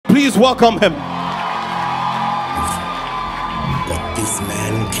Please welcome him. But this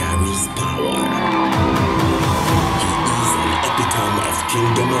man carries power. He is an epitome of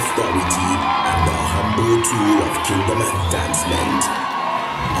kingdom authority and the humble tool of kingdom advancement.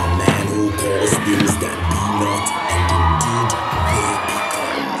 A man who calls things that be not, and indeed they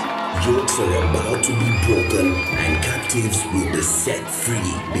become. Yokes are about to be broken and captives will be set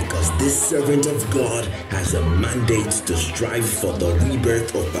free, because this servant of God has a mandate to strive for the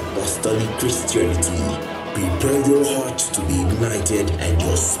rebirth of apostolic Christianity. Prepare your hearts to be ignited and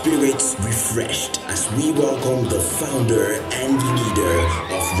your spirits refreshed as we welcome the founder and leader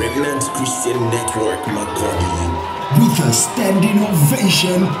of Remnant Christian Network, Macaulay. With a standing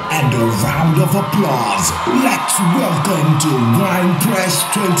ovation and a round of applause, let's welcome to Winepress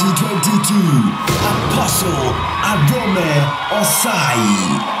 2022, Apostle Arome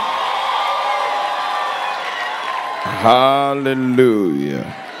Osayi.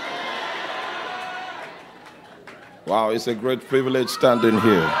 Hallelujah. Wow, it's a great privilege standing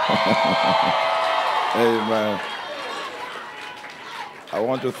here. Amen. I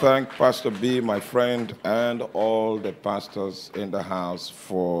want to thank Pastor B, my friend, and all the pastors in the house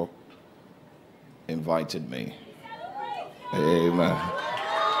for inviting me. Amen.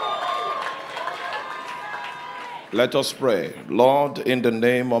 Let us pray. Lord, in the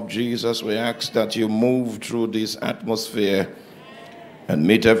name of Jesus, we ask that you move through this atmosphere and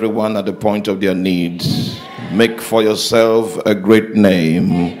meet everyone at the point of their needs. Make for yourself a great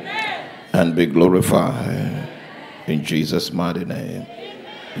name and be glorified. In Jesus' mighty name.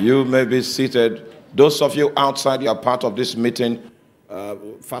 You may be seated. Those of you outside, you are part of this meeting.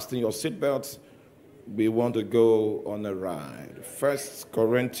 Fasten your seatbelts. We want to go on a ride. 1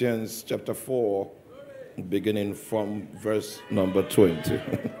 Corinthians chapter 4, beginning from verse number 20.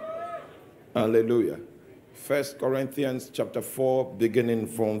 Hallelujah. 1 Corinthians chapter 4, beginning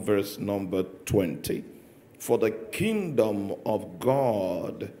from verse number 20. For the kingdom of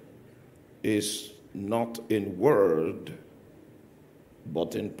God is not in word,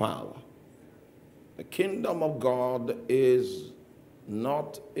 but in power. The kingdom of God is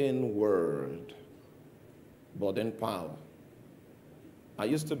not in word, but in power. I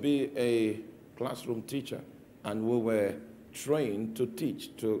used to be a classroom teacher, and we were trained to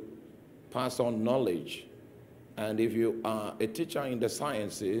teach, to pass on knowledge. And if you are a teacher in the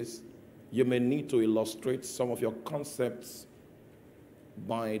sciences, you may need to illustrate some of your concepts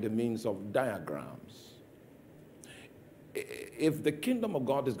by the means of diagrams. If the kingdom of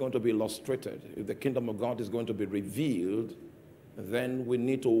God is going to be illustrated, if the kingdom of God is going to be revealed, then we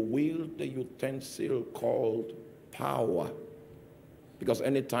need to wield the utensil called power. Because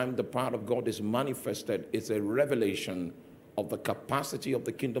anytime the power of God is manifested, it's a revelation of the capacity of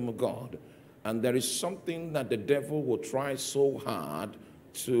the kingdom of God. And there is something that the devil will try so hard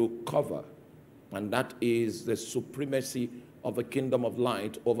to cover, and that is the supremacy of the kingdom of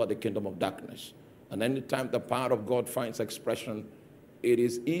light over the kingdom of darkness. And anytime the power of God finds expression, it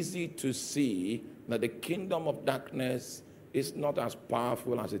is easy to see that the kingdom of darkness is not as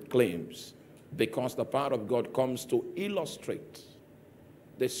powerful as it claims, because the power of God comes to illustrate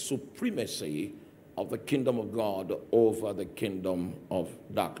the supremacy of the kingdom of God over the kingdom of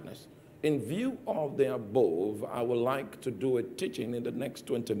darkness. In view of the above, I would like to do a teaching in the next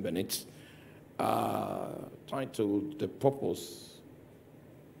 20 minutes titled The Purpose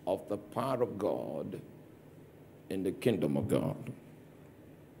of the Power of God in the Kingdom of God.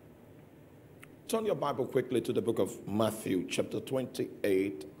 Turn your Bible quickly to the book of Matthew, chapter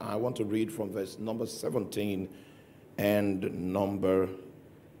 28. I want to read from verse number 17 and number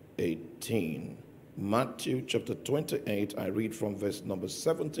 18. Matthew, chapter 28, I read from verse number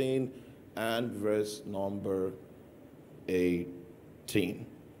 17 and verse number 18.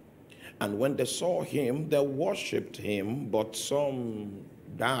 And when they saw him, they worshipped him, but some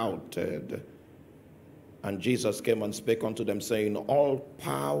doubted. And Jesus came and spake unto them, saying, all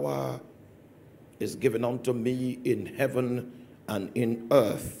power is given unto me in heaven and in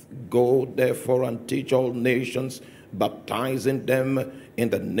earth. Go therefore and teach all nations, baptizing them in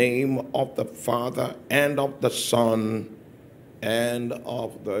the name of the Father and of the Son and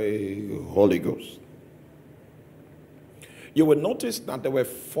of the Holy Ghost. You will notice that there were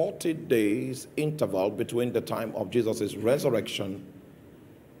 40 days interval between the time of Jesus' resurrection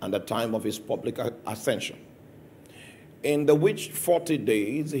and the time of his public ascension, in the which 40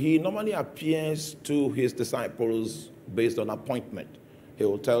 days he normally appears to his disciples based on appointment. He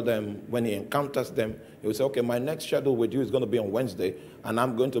will tell them when he encounters them, he will say, okay, my next schedule with you is going to be on Wednesday, and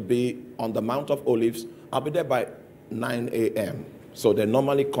I'm going to be on the Mount of Olives. I'll be there by 9 a.m. So they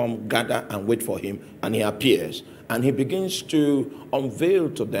normally come, gather, and wait for him, and he appears. And he begins to unveil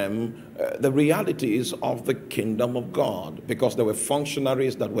to them the realities of the kingdom of God, because there were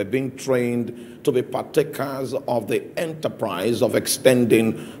functionaries that were being trained to be partakers of the enterprise of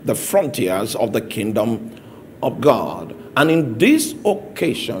extending the frontiers of the kingdom of God. And in this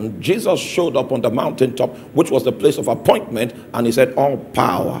occasion, Jesus showed up on the mountaintop, which was the place of appointment, and he said, all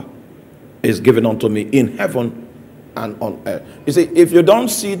power is given unto me in heaven and on earth. You see, if you don't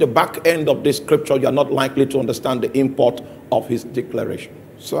see the back end of this scripture, you're not likely to understand the import of his declaration.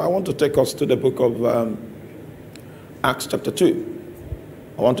 So I want to take us to the book of Acts chapter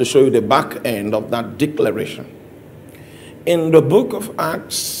 2. I want to show you the back end of that declaration. In the book of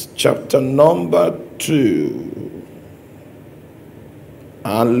Acts chapter number 2.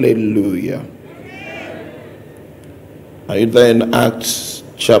 Hallelujah. Are you there in Acts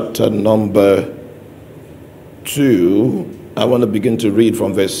chapter number 2? I want to begin to read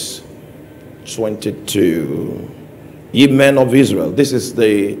from verse 22. Ye men of Israel. This is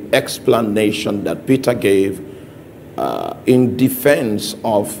the explanation that Peter gave in defense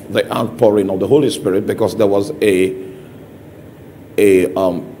of the outpouring of the Holy Spirit, because there was a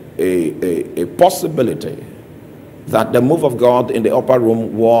possibility that the move of God in the upper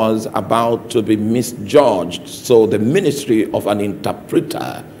room was about to be misjudged. So the ministry of an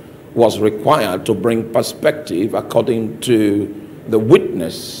interpreter was required to bring perspective according to the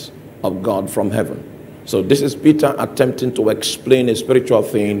witness of God from heaven. So this is Peter attempting to explain a spiritual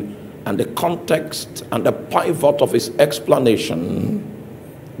thing, and the context and the pivot of his explanation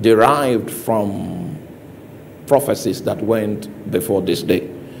derived from prophecies that went before this day.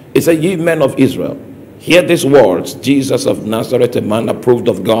 It said, ye men of Israel, hear these words, Jesus of Nazareth, a man approved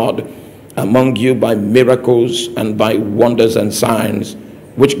of God among you by miracles and by wonders and signs,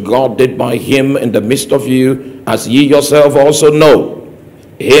 which God did by him in the midst of you, as ye yourself also know.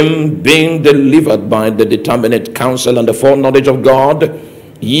 Him being delivered by the determinate counsel and the foreknowledge of God,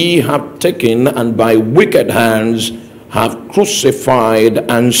 ye have taken, and by wicked hands have crucified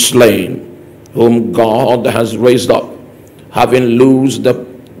and slain, whom God has raised up, having loosed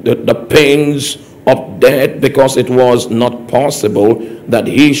the pains of death, because it was not possible that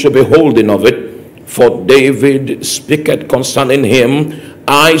he should be holding of it. For David speaketh concerning him,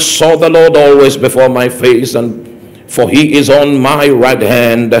 I saw the Lord always before my face, and for he is on my right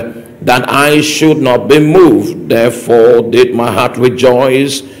hand, that I should not be moved. Therefore did my heart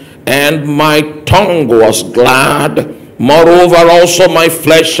rejoice, and my tongue was glad. Moreover also my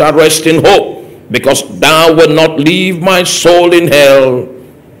flesh shall rest in hope, because thou wilt not leave my soul in hell,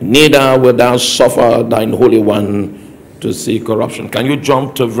 neither wilt thou suffer thine Holy One to see corruption. Can you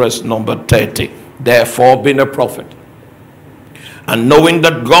jump to verse number 30? Therefore, being a prophet, and knowing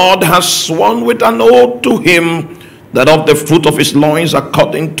that God has sworn with an oath to him, that of the fruit of his loins,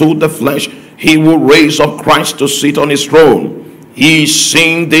 according to the flesh, he will raise up Christ to sit on his throne. He,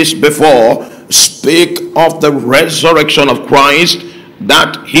 seeing this before, spake of the resurrection of Christ,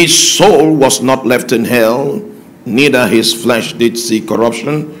 that his soul was not left in hell, neither his flesh did see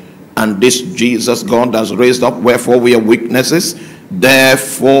corruption. And this Jesus God has raised up, wherefore we are witnesses.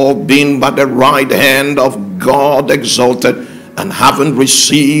 Therefore, being by the right hand of God exalted, and having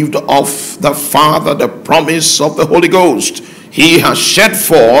received of the Father the promise of the Holy Ghost, he has shed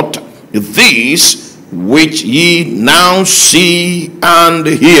forth these which ye now see and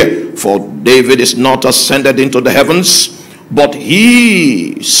hear. For David is not ascended into the heavens, but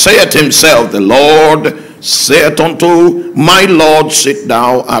he saith himself, the Lord saith unto my Lord, sit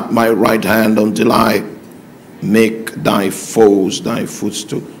thou at my right hand until I make thy foes thy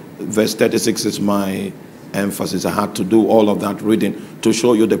footstool. Verse 36 is my emphasis. I had to do all of that reading to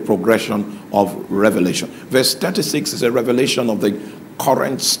show you the progression of revelation. Verse 36 is a revelation of the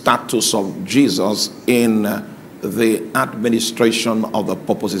current status of Jesus in the administration of the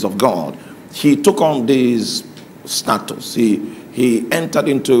purposes of God. He took on this status. He entered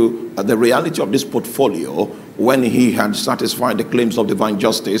into the reality of this portfolio when he had satisfied the claims of divine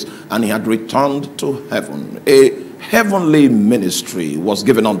justice, and he had returned to heaven. A heavenly ministry was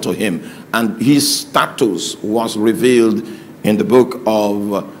given unto him, and his status was revealed in the book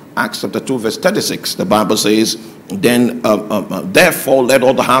of Acts chapter 2 verse 36. The Bible says, then therefore let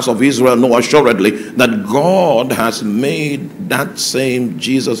all the house of Israel know assuredly that God has made that same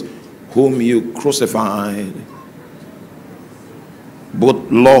Jesus whom you crucified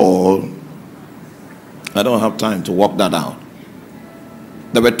both Lord. I don't have time to work that out.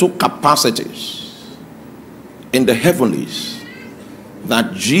 There were two capacities in the heavenlies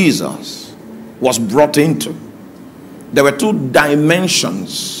that Jesus was brought into. There were two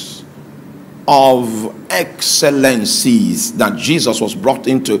dimensions of excellencies that Jesus was brought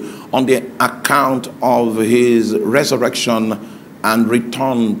into on the account of his resurrection and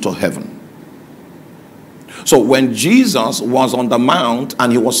return to heaven. So when Jesus was on the mount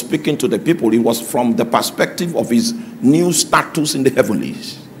and he was speaking to the people, it was from the perspective of his new status in the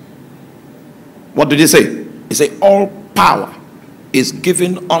heavenlies. What did he say? He said, all power is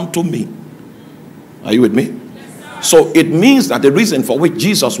given unto me. Are you with me? So it means that the reason for which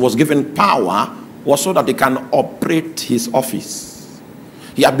Jesus was given power was so that he can operate his office.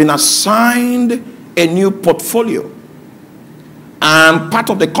 He had been assigned a new portfolio. And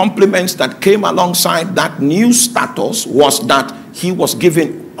part of the compliments that came alongside that new status was that he was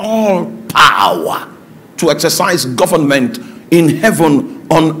given all power to exercise government in heaven,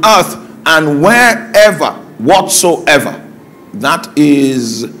 on earth, and wherever, whatsoever. That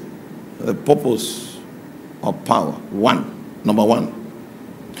is the purpose of power. Number one.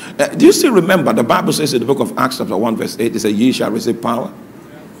 Do you still remember the Bible says in the book of Acts chapter 1 verse 8, it says, ye shall receive power.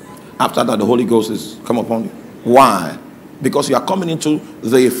 After that the Holy Ghost is come upon you. Why? Because you are coming into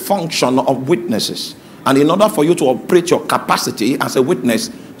the function of witnesses. And in order for you to operate your capacity as a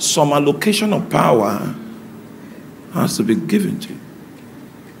witness, some allocation of power has to be given to you.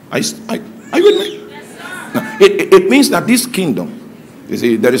 Are you with me? Yes, sir. Now, it means that this kingdom, you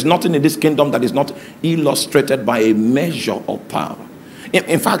see, there is nothing in this kingdom that is not illustrated by a measure of power.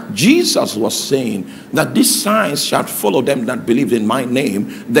 In fact, Jesus was saying that these signs shall follow them that believe in my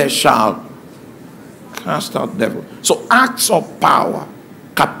name. They shall cast out devil. So acts of power,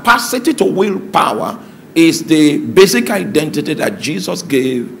 capacity to will power, is the basic identity that Jesus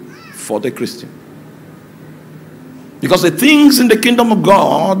gave for the Christian. Because the things in the kingdom of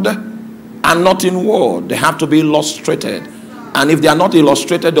God are not in word. They have to be illustrated. And if they are not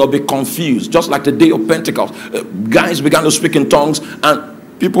illustrated, they'll be confused. Just like the day of Pentecost. Guys began to speak in tongues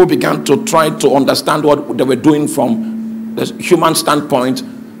and people began to try to understand what they were doing from the human standpoint.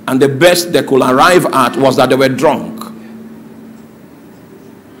 And the best they could arrive at was that they were drunk.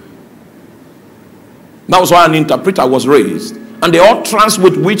 That was why an interpreter was raised. And the utterance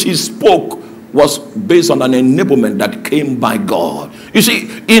with which he spoke was based on an enablement that came by God. You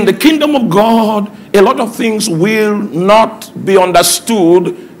see, in the kingdom of God, a lot of things will not be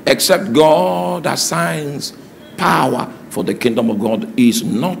understood except God assigns power. For the kingdom of God is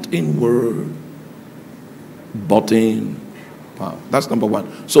not in word, but in power. That's number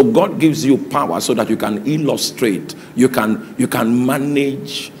one. So God gives you power so that you can illustrate, you can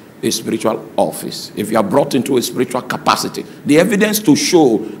manage a spiritual office. If you are brought into a spiritual capacity, the evidence to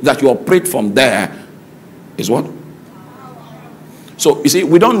show that you operate from there is what? So you see,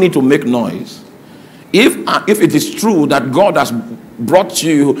 we don't need to make noise. If it is true that God has brought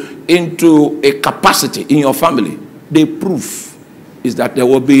you into a capacity in your family, the proof is that there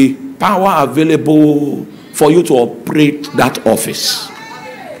will be power available for you to operate that office.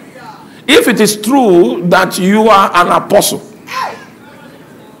 If it is true that you are an apostle,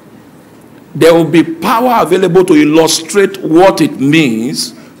 there will be power available to illustrate what it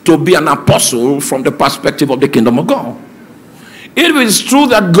means to be an apostle from the perspective of the kingdom of God. If it is true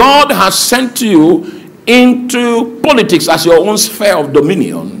that God has sent you into politics as your own sphere of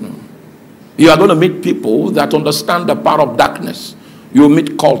dominion, you are going to meet people that understand the power of darkness. You will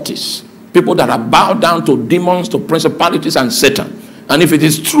meet cultists, people that are bowed down to demons, to principalities and Satan. And if it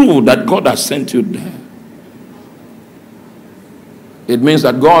is true that God has sent you there, it means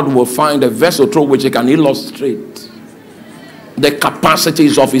that God will find a vessel through which he can illustrate the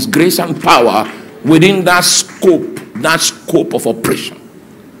capacities of his grace and power within that scope of operation.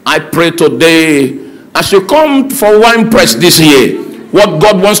 I pray today, as you come for Winepress this year, what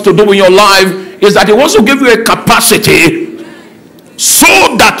God wants to do in your life is that he wants to give you a capacity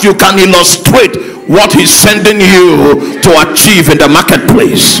so that you can illustrate what he's sending you to achieve in the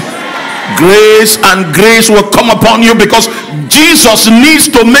marketplace. Grace and grace will come upon you because Jesus needs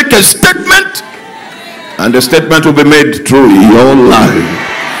to make a statement, and the statement will be made through your life.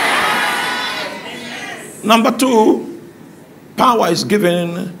 Number two, power is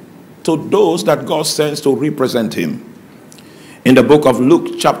given to those that God sends to represent him. In the book of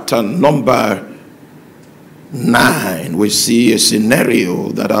Luke chapter number 9, we see a scenario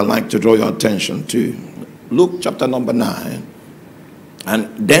that I'd like to draw your attention to. Luke chapter number 9.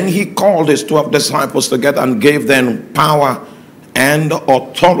 And then he called his 12 disciples together and gave them power and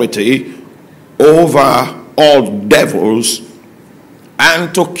authority over all devils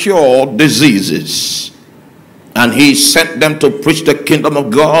and to cure diseases. And he sent them to preach the kingdom of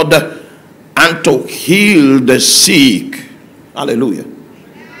God and to heal the sick. Hallelujah.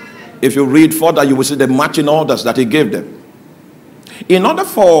 If you read further, you will see the marching orders that he gave them. In order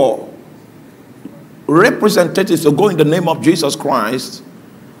for representatives to go in the name of Jesus Christ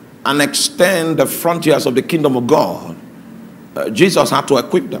and extend the frontiers of the kingdom of God, Jesus had to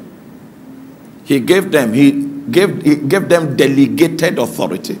equip them. He gave them delegated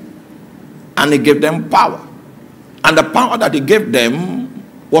authority, and he gave them power. And the power that he gave them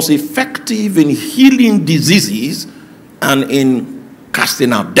was effective in healing diseases and in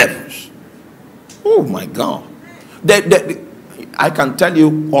casting out devils. Oh my God. I can tell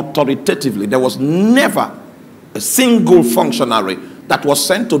you authoritatively, there was never a single functionary that was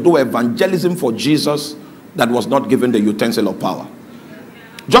sent to do evangelism for Jesus that was not given the utensil of power.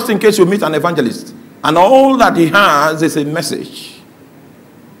 Just in case you meet an evangelist and all that he has is a message,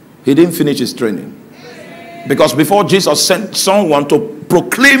 he didn't finish his training. Because before Jesus sent someone to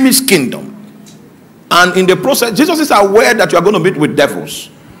proclaim his kingdom, and in the process, Jesus is aware that you are going to meet with devils.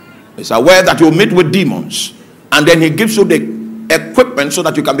 He's aware that you'll meet with demons. And then he gives you the equipment so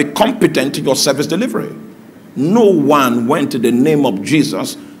that you can be competent in your service delivery. No one went in the name of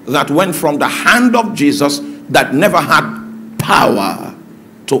Jesus that went from the hand of Jesus that never had power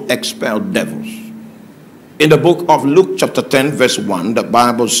to expel devils. In the book of Luke chapter 10 verse 1, the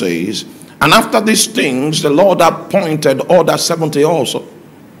Bible says, and after these things the Lord appointed other 70 also.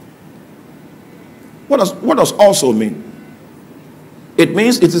 What does also mean? It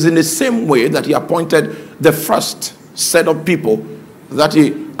means it is in the same way that he appointed the first set of people that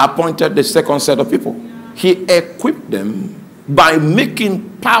he appointed the second set of people. He equipped them by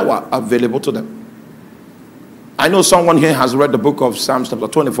making power available to them. I know someone here has read the book of Psalms chapter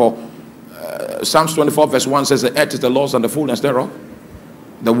 24. Psalms 24 verse 1 says, the earth is the Lord's and the fullness thereof,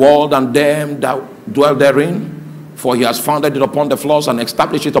 the world and them that dwell therein, for he has founded it upon the floods and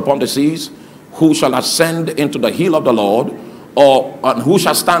established it upon the seas. Who shall ascend into the hill of the Lord, or who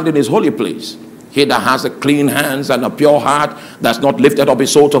shall stand in his holy place? He that has a clean hands and a pure heart, that's not lifted up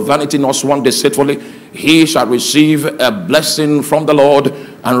his soul to vanity, nor sworn deceitfully, he shall receive a blessing from the Lord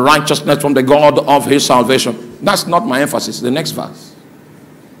and righteousness from the God of his salvation. That's not my emphasis. The next verse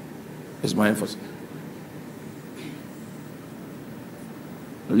is my emphasis.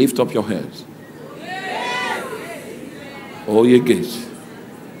 Lift up your heads, O ye gates.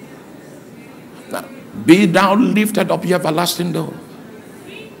 Now, be thou lifted up, ye everlasting door.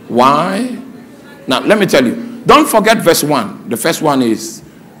 Why? Now, let me tell you. Don't forget verse 1. Verse 1 is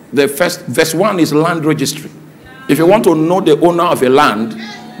land registry. If you want to know the owner of a land,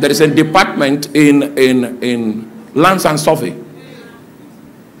 there is a department in lands and survey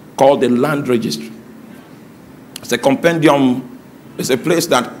called the land registry. It's a compendium. It's a place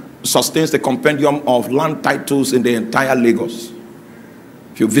that sustains the compendium of land titles in the entire Lagos.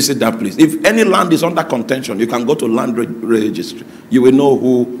 If you visit that place, if any land is under contention, you can go to land registry. You will know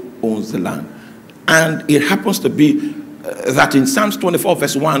who owns the land. And it happens to be that in Psalms 24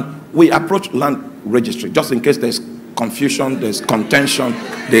 verse 1, we approach land registry just in case there's confusion, there's contention.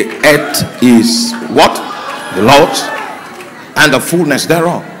 The earth is what? The Lord's and the fullness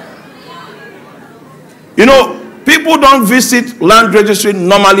thereof. You know, people don't visit land registry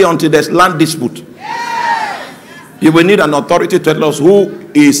normally until there's land dispute. You will need an authority to tell us who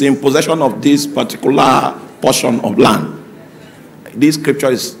is in possession of this particular portion of land. This scripture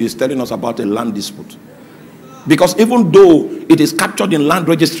is telling us about a land dispute. Because even though it is captured in land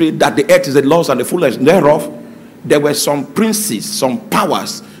registry that the earth is the Lord's and the fullness thereof, there were some princes, some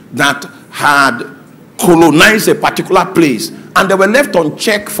powers that had colonized a particular place, and they were left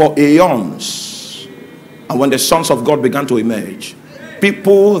unchecked for aeons. And when the sons of God began to emerge,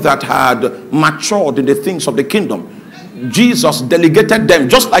 people that had matured in the things of the kingdom, Jesus delegated them,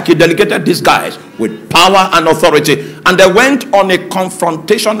 just like he delegated these guys, with power and authority. And they went on a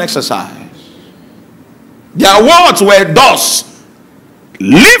confrontation exercise. Their words were thus: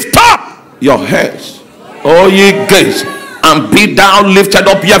 lift up your heads, O ye gates, and be thou lifted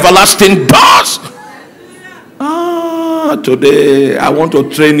up, ye everlasting doors. Today I want to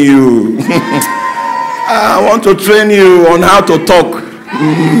train you. I want to train you on how to talk.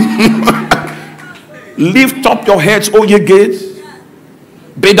 Lift up your heads, O ye gates.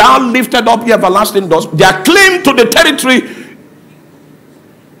 Be thou lifted up, ye everlasting doors. Their claim to the territory,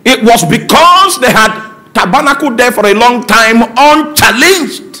 it was because they had tabernacled there for a long time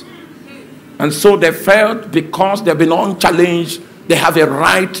unchallenged. And so they felt, because they've been unchallenged, they have a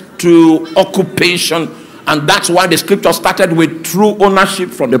right to occupation. And that's why the scripture started with true ownership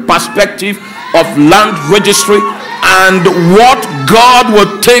from the perspective of land registry, and what God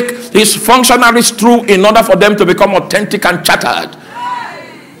would take his functionaries through in order for them to become authentic and chartered.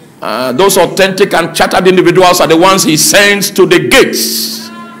 Those authentic and chartered individuals are the ones he sends to the gates.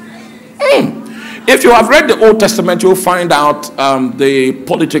 If you have read the Old Testament, you'll find out the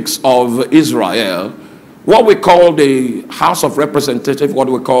politics of Israel what we call the House of Representatives, what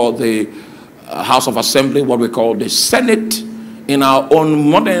we call the House of Assembly, what we call the Senate in our own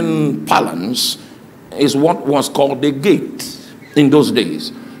modern parlance, is what was called the gate in those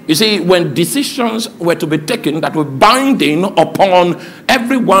days. You see, when decisions were to be taken that were binding upon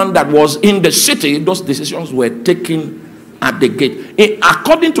everyone that was in the city, those decisions were taken at the gate.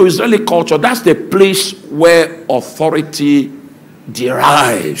 According to Israeli culture, that's the place where authority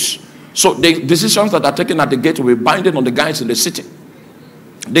derives. So the decisions that are taken at the gate will be binding on the guys in the city.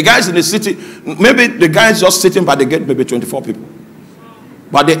 The guys in the city, maybe the guys just sitting by the gate, maybe 24 people.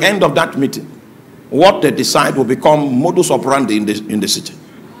 By the end of that meeting, what they decide will become modus operandi in the city.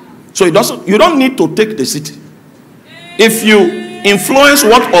 So you don't need to take the city. If you influence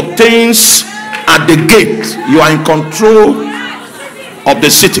what obtains at the gate, you are in control of the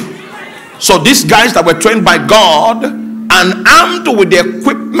city. So these guys that were trained by God and armed with the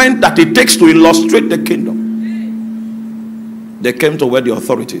equipment that it takes to illustrate the kingdom, they came to where the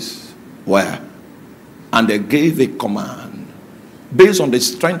authorities were, and they gave a command based on the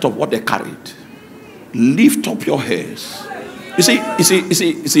strength of what they carried. Lift up your heads. You see,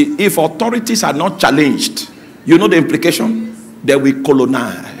 if authorities are not challenged, you know the implication? They will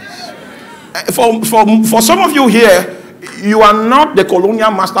colonize. For some of you here, you are not the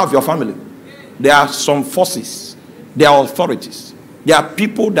colonial master of your family. There are some forces, there are authorities, there are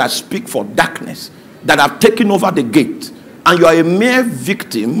people that speak for darkness that have taken over the gate, and you are a mere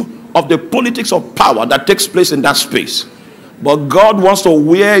victim of the politics of power that takes place in that space. But God wants to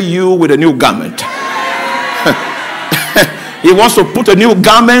wear you with a new garment. He wants to put a new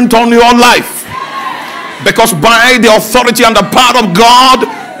garment on your life, because by the authority and the power of God,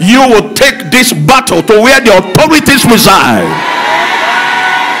 you will take this battle to where the authorities reside.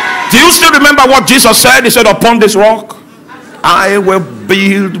 Do you still remember what Jesus said? He said, upon this rock I will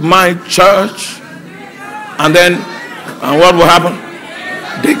build my church. And what will happen?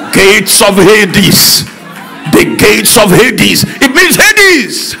 The gates of Hades. The gates of Hades. It means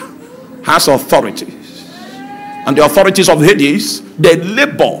Hades has authorities. And the authorities of Hades, they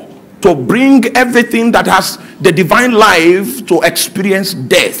labor to bring everything that has the divine life to experience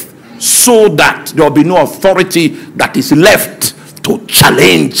death, so that there will be no authority that is left to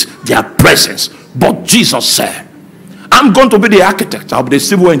challenge their presence. But Jesus said, I'm going to be the architect, I'll be the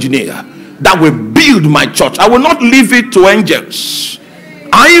civil engineer that will build my church. I will not leave it to angels.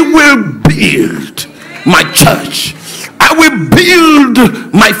 I will build my church. I will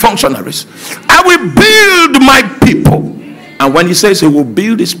build my functionaries. I will build my people. And when he says he will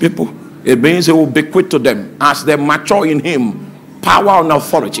build his people, it means he will bequeath to them, as they mature in him, power and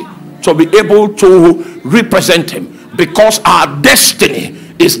authority to be able to represent him. Because our destiny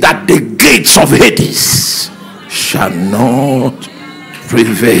is that the gates of Hades shall not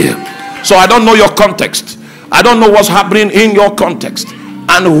prevail. So I don't know your context. I don't know what's happening in your context,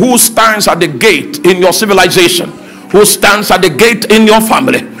 and who stands at the gate in your civilization, who stands at the gate in your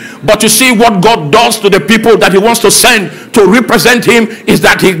family. But you see, what God does to the people that he wants to send to represent him is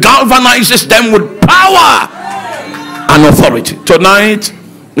that he galvanizes them with power and authority. Tonight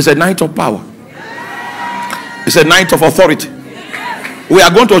is a night of power. It's a night of authority. We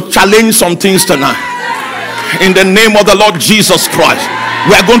are going to challenge some things tonight in the name of the Lord Jesus Christ.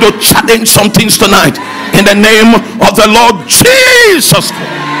 We are going to challenge some things tonight in the name of the Lord Jesus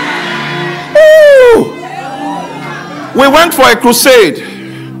Christ. Ooh. We went for a crusade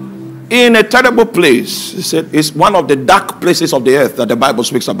in a terrible place. He said it's one of the dark places of the earth that the Bible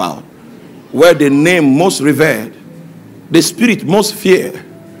speaks about, where the name most revered, the spirit most feared,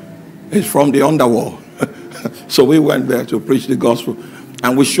 is from the underworld. So we went there to preach the gospel,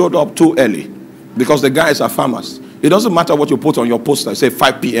 and we showed up too early because the guys are farmers. It doesn't matter what you put on your poster. Say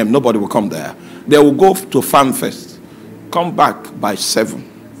 5 p.m. nobody will come there. They will go to farm first, come back by 7,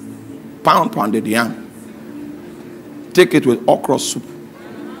 pounded yam, take it with okra soup.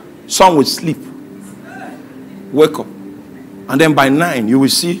 Some will sleep, wake up, and then by 9 you will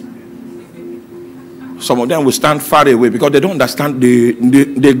see some of them will stand far away because they don't understand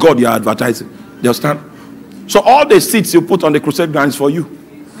the God you are advertising. They'll stand. So all the seats you put on the crusade ground is for you,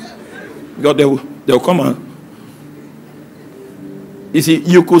 because they'll come on. You see,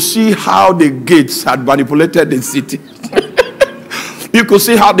 you could see how the gates had manipulated the city. You could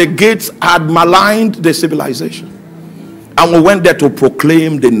see how the gates had maligned the civilization. And we went there to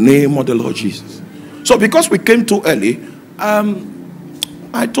proclaim the name of the Lord Jesus. So because we came too early,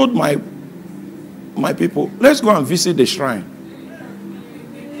 I told my people, let's go and visit the shrine.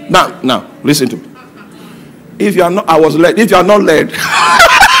 Now, listen to me. If you are not, I was led. If you are not led,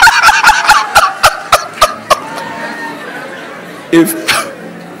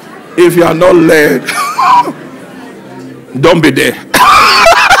 if you are not led, Don't be there.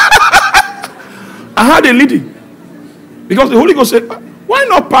 I had a leading. Because the Holy Ghost said, why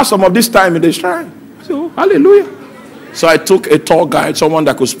not pass some of this time in the shrine? I said, oh, hallelujah. So I took a tour guide, someone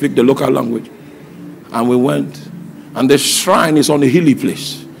that could speak the local language. And we went. And the shrine is on a hilly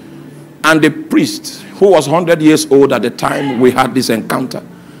place. And the priest, who was 100 years old at the time we had this encounter,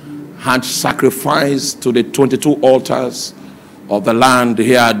 had sacrificed to the 22 altars of the land.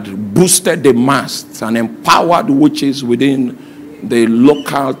 He had boosted the masts and empowered witches within the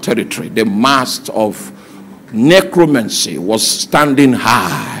local territory. The mast of necromancy was standing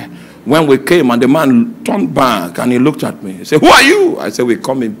high. When we came and the man turned back and he looked at me. He said, who are you? I said, we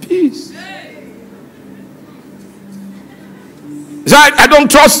come in peace. He said, I don't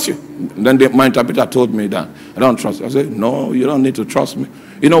trust you. And then my interpreter told me that I don't trust you. I said, no, you don't need to trust me.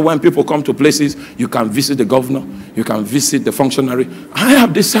 You know, when people come to places, you can visit the governor, you can visit the functionary. I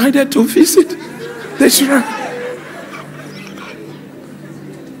have decided to visit the shrine.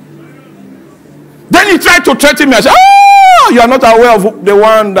 Then he tried to threaten me. I said, oh, you are not aware of the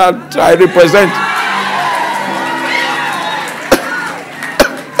one that I represent.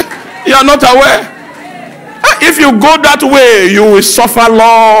 You are not aware. If you go that way, you will suffer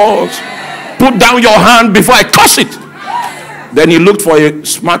loss. Put down your hand before I curse it. Then he looked for a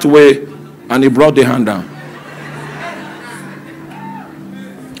smart way and he brought the hand down.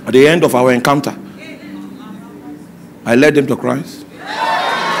 At the end of our encounter, I led him to Christ.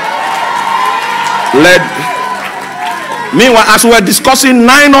 Meanwhile, as we were discussing,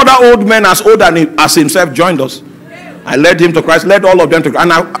 9 other old men as old as himself joined us. I led him to Christ, led all of them to Christ,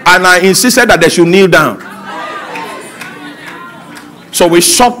 and I insisted that they should kneel down. So we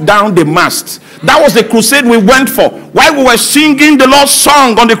shut down the mast. That was the crusade we went for. While we were singing the Lord's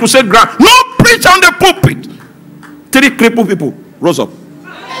song on the crusade ground, no preach on the pulpit. 3 crippled people rose up.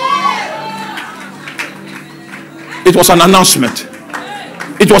 It was an announcement.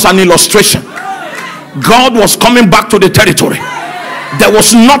 It was an illustration. God was coming back to the territory. There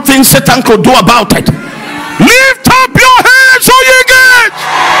was nothing Satan could do about it. Lift up your heads, O ye gates.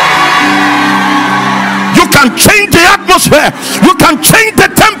 You can change the atmosphere. You can change the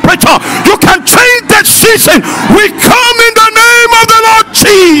temperature. You can change the season. We come in the name of the Lord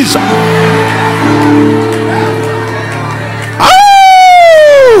Jesus.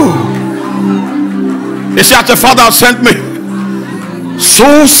 Oh! You see, as the Father sent me,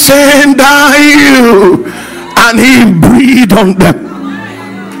 so send I you, and he breathed on them.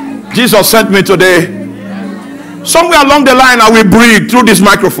 Jesus sent me today. Somewhere along the line I will breathe through this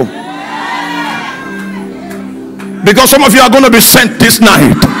microphone, because some of you are going to be sent this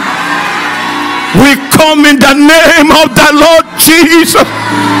night. We come in the name of the Lord Jesus.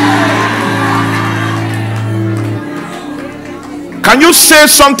 Can you say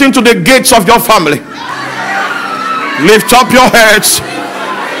something to the gates of your family? Lift up your heads,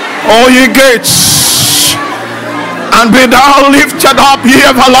 O ye gates, and be thou lifted up, ye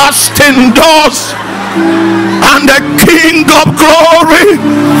everlasting doors, and the King of glory,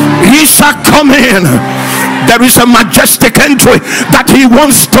 he shall come in. There is a majestic entry that he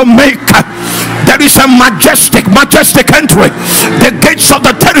wants to make. There is a majestic entry. The gates of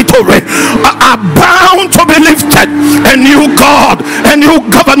the territory are bound to be lifted. A new God, a new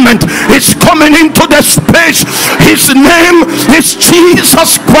government is coming into the space. His name is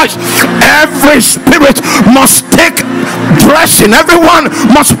Jesus Christ. Every spirit must take dressing. Everyone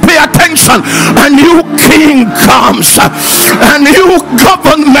must pay attention. A new king comes. A new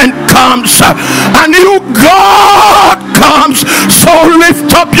government comes. A new God comes. So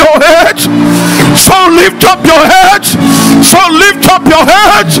lift up your heads. So lift up your heads. So lift up your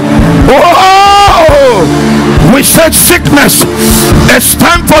heads. Oh, we said sickness, it's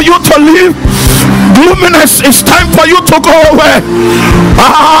time for you to leave. Gloominess, it's time for you to go away.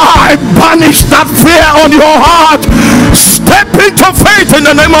 I banish that fear on your heart. Step into faith in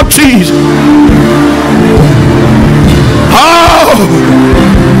the name of Jesus. Oh,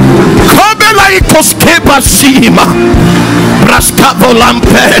 Sima Brascavo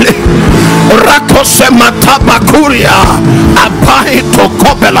Lampele Rakose Matabakuria Abaito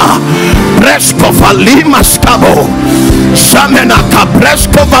Kobela Bresco Valima Stabo Samena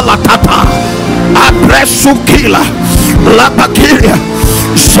Cabresco Valatata Abresukila Labakiria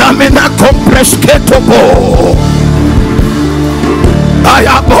Samena Compresketobo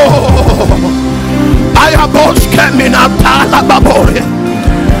Ayabos Kemina Talababoria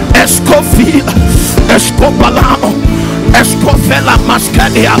Escofila, Escopalamo, Escofela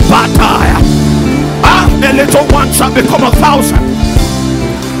Mascadia Bataya. The little ones shall become 1,000.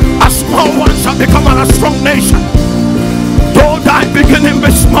 A small one shall become a strong nation. Though thy beginning be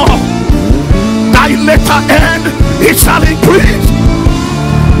small, thy later end, it shall increase.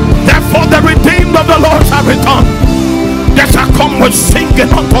 Therefore the redeemed of the Lord shall return. They shall come with singing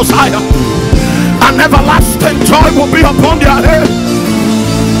unto Zion, and everlasting joy will be upon their head.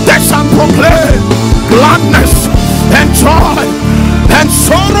 They shall proclaim gladness and joy, and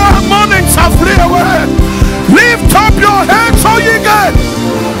sorrow and mourning shall flee away. Lift up your heads, O ye gates.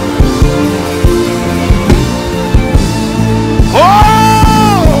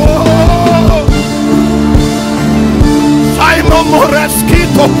 Oh, Simon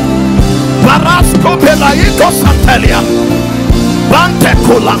Moreskito, Barasco Belaito Satelia, Bante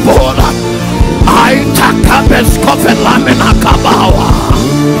Kulabora, Aitakabesco Felamina Kabawa,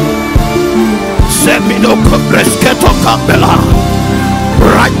 Semino Cobresketo Cambela,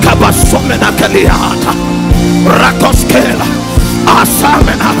 Rakabasomena Kaliata, Rakoskela,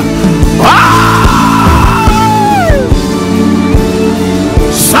 Asamena,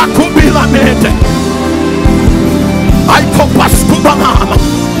 Sakubila Mete, Aikopaskubanama,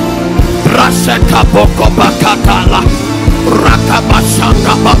 Raseka Boko Bakatala,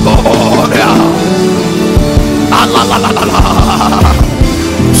 Rakabashaka Baboria, Alalalala,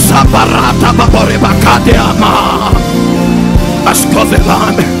 Sabarata Babore Bakadiama,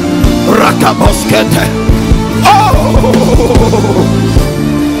 Askovelan, Rakaboskete. Oh,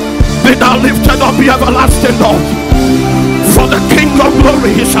 be thou lifted up, be everlasting Lord, for the King of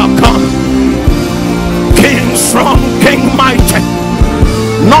glory he shall come. King strong, King mighty,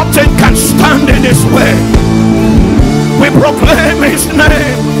 nothing can stand in his way. We proclaim his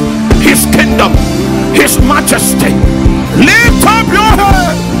name, his kingdom, his majesty. Lift up your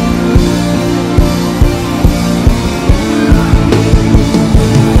head.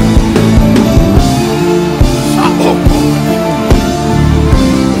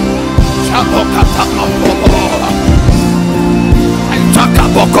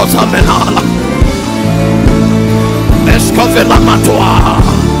 Escovela matua,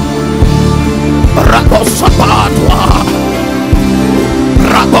 rabosabatwa,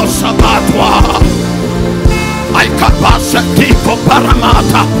 I capacity for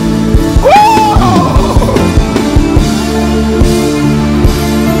paramata.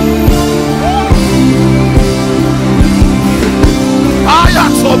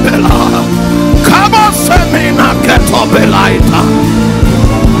 Ayatobela, Kabo semina ketobelaita.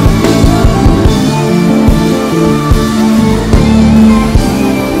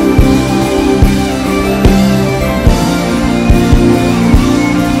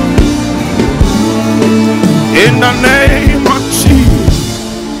 In the name of Jesus.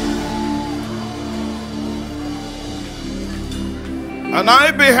 And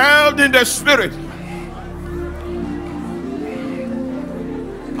I beheld in the spirit,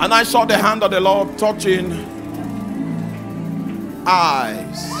 and I saw the hand of the Lord touching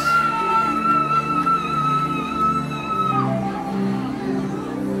eyes.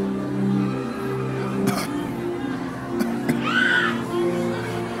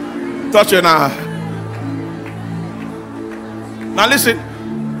 Touching eyes. Now listen.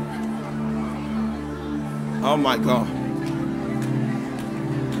 Oh my God.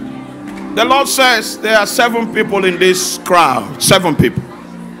 The Lord says there are 7 people in this crowd. 7 people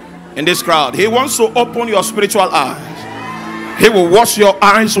in this crowd. He wants to open your spiritual eyes. He will wash your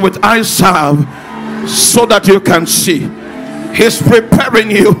eyes with eye salve so that you can see. He's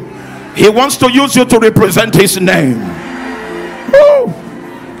preparing you. He wants to use you to represent his name. Woo.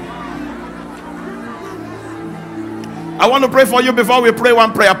 I want to pray for you before we pray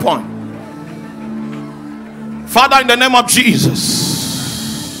one prayer point. Father, in the name of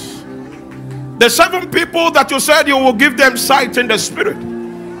Jesus, the 7 people that you said you will give them sight in the spirit,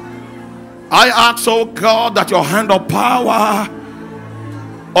 I ask, oh God, that your hand of power,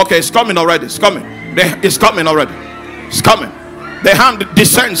 okay, it's coming already, it's coming, it's coming already, it's coming. The hand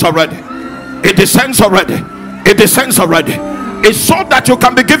descends already, it descends already, it descends already. It's so that you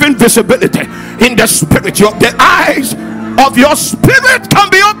can be given visibility in the spirit. The eyes of your spirit can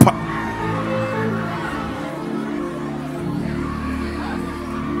be open.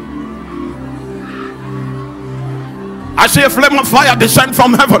 I see a flame of fire descend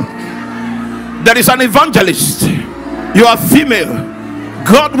from heaven. There is an evangelist. You are female.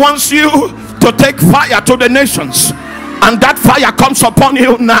 God wants you to take fire to the nations, and that fire comes upon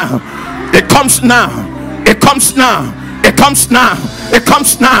you now. It comes now. It comes now. It comes now. It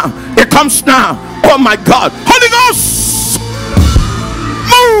comes now. It comes now. Oh my God. Holy Ghost,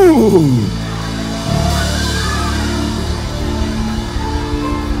 move.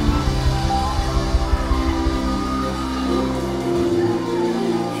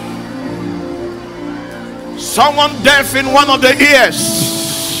 Someone deaf in one of the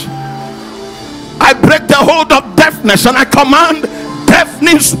ears, I the hold of deafness, and I command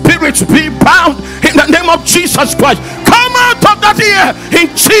deafening spirits be bound in the name of Jesus Christ. Come out of that ear in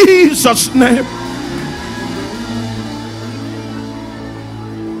Jesus' name.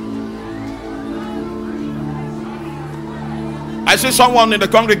 I see someone in the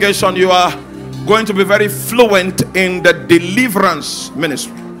congregation, you are going to be very fluent in the deliverance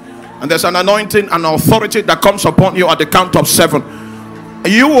ministry, and there's an anointing and authority that comes upon you at the count of 7.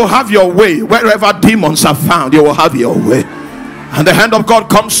 You will have your way wherever demons are found. You will have your way, and the hand of God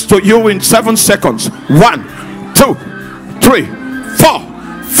comes to you in 7 seconds. 1, 2, 3, 4,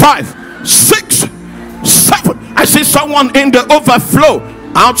 5, 6, 7. I see someone in the overflow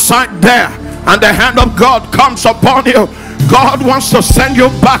outside there, and the hand of God comes upon you. God wants to send you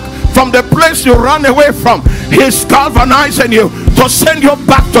back from the place you ran away from. He's galvanizing you to send you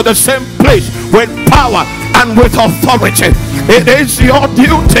back to the same place with power and with authority. It is your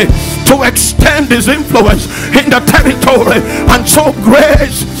duty to extend his influence in the territory, and so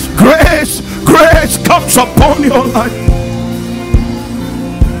grace comes upon your life.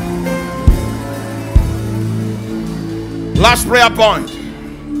 Last prayer point.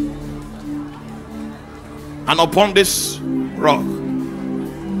 And upon this rock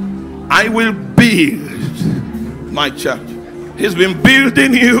I will build my church. He's been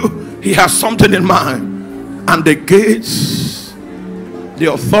building you. He has something in mind, and the gates,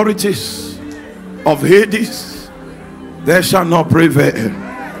 the authorities of Hades, they shall not prevail.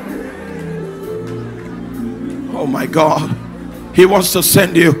 Oh my God, he wants to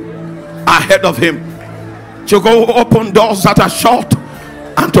send you ahead of him to go open doors that are shut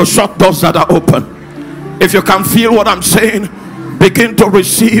and to shut doors that are open. If you can feel what I'm saying, begin to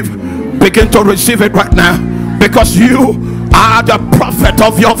receive it right now, because you are the prophet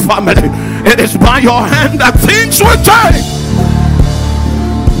of your family. It is by your hand that things will change.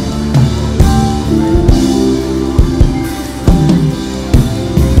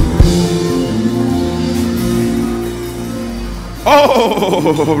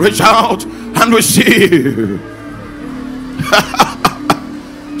 Oh, reach out and receive.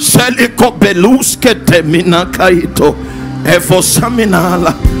 Seliko beluske temina kaito efo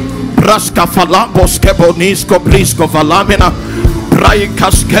saminala braska falabos kebonisko brisko valamina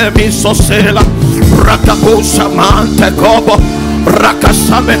braikas kemi sosela rakabusa mante kobo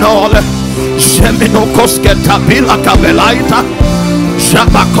rakasaminole semino koske tabila kabelaita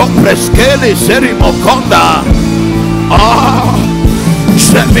shabako preskeli serimokonda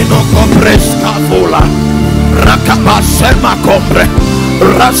semino kompreska fula rakabasema kombre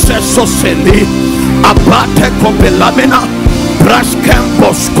rase soseli abate kobelamina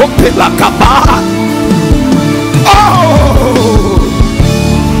braskembos kopela kaba.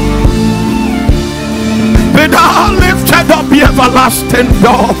 Be thou lifted up, the everlasting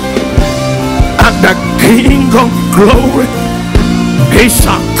door, and the King of glory, he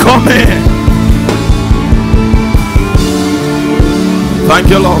shall come in. Thank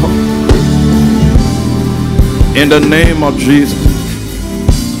you, Lord. In the name of Jesus.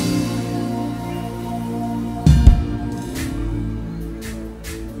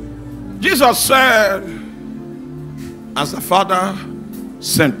 Jesus said, as the Father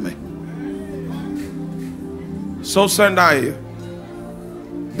sent me, so send I you.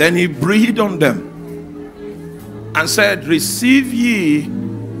 Then he breathed on them and said, receive ye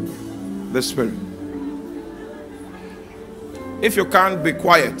the Spirit. If you can't, be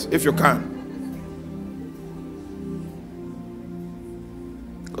quiet. If you can,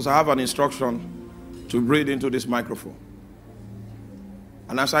 because I have an instruction to breathe into this microphone.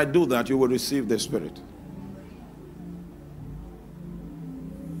 And as I do that, you will receive the Spirit.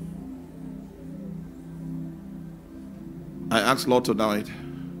 I ask Lord tonight,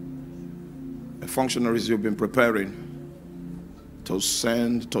 the functionaries you've been preparing to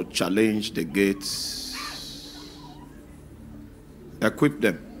send to challenge the gates, equip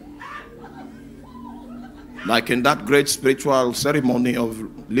them. Like in that great spiritual ceremony of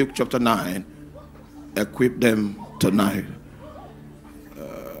Luke chapter 9, equip them tonight.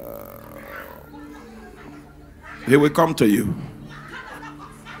 He will come to you.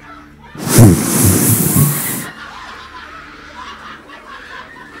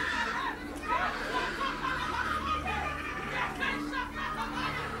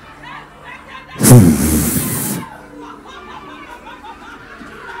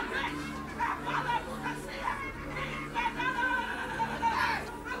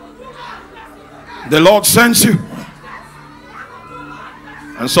 The Lord sends you,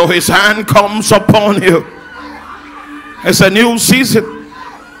 and so his hand comes upon you. It's a new season.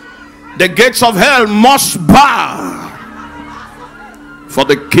 The gates of hell must bow For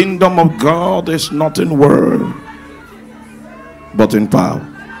the kingdom of God is not in word, but in power.